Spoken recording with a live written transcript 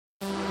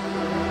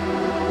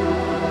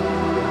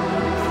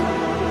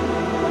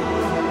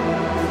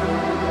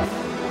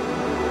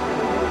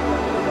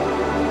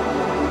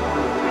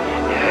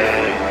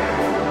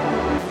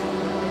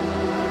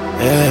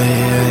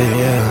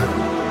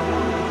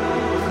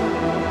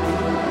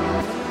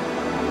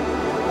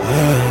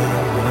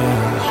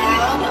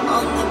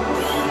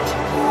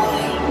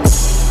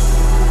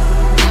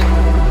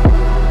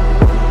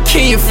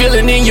feel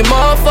it in your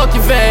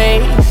motherfucking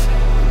veins?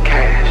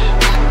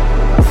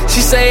 Cash. She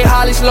say,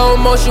 Hollis, slow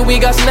motion, we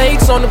got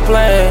snakes on the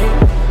plane.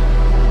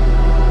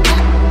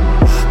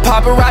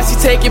 Paparazzi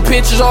taking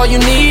pictures, all you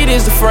need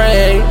is the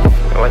frame.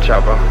 Watch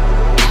out, bro.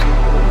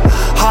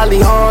 Holly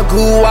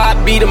Hongu, I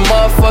be the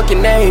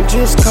motherfucking name,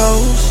 just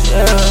coast,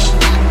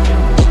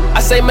 yeah. I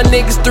say my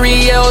niggas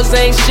 3 L's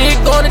ain't shit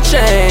gonna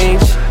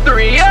change.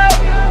 3 L.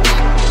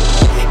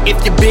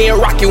 If you been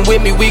rockin'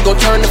 with me, we gon'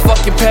 turn the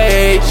fucking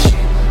page.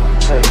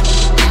 Hey.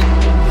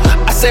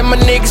 I say my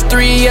niggas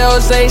 3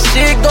 L's ain't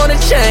shit gonna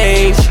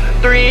change.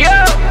 3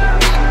 L.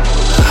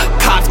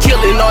 Cops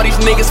killing all these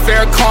niggas,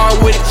 fair car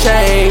with a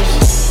change.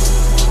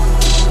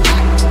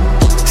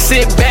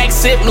 Sit back,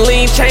 sip and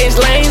lean, change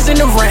lanes in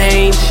the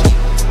range.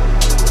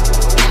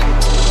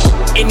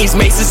 And these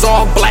maces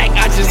all black,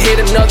 I just hit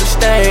another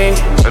stain.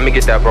 Let me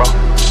get that, bro.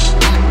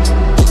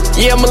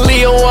 Yeah, I'm a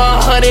Leo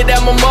 100,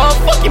 that my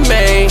motherfucking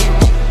main.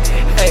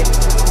 Hey,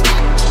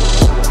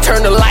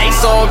 turn the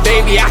lights on,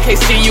 baby, I can't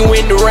see you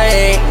in the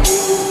rain.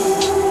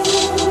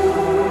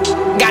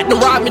 Got the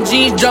Robin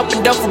jeans,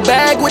 jumping duffel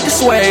bag with the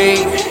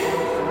suede.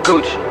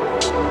 Gucci.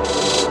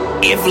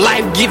 If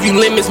life give you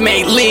lemons,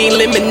 make lean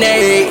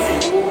lemonade.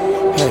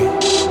 Hey.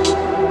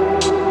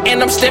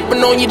 And I'm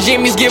stepping on your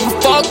jimmies, give a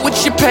fuck what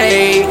you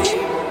pay.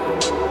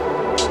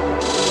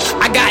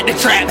 I got the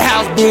trap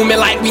house booming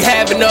like we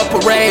having a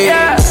parade.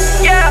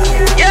 Yeah.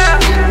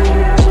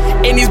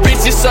 And these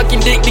bitches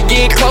sucking dick to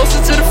get closer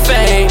to the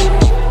fame.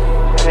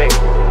 Hey.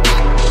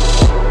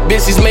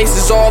 Bitches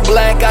maces all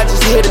black, I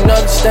just hit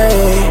another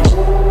stain.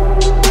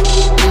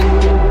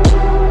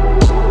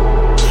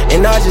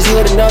 And I just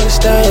hit another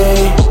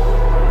stain.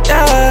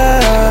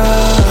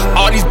 Yeah.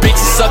 All these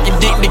bitches sucking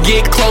dick to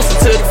get closer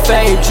to the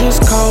fame.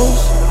 Just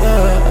coast,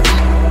 yeah.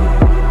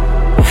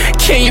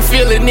 Can you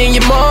feel it in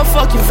your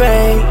motherfucking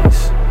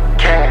veins?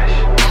 Cash.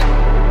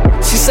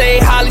 She say,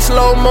 Holly,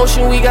 slow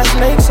motion, we got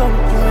snakes on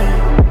the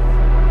plane.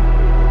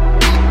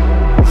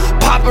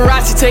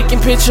 Paparazzi taking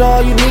pictures,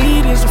 all you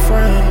need is a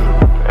frame.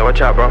 Hey,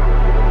 watch out, bro.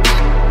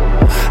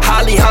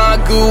 Holly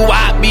Hongu,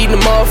 I be the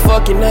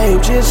motherfucking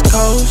name, just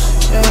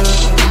coast,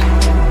 yeah.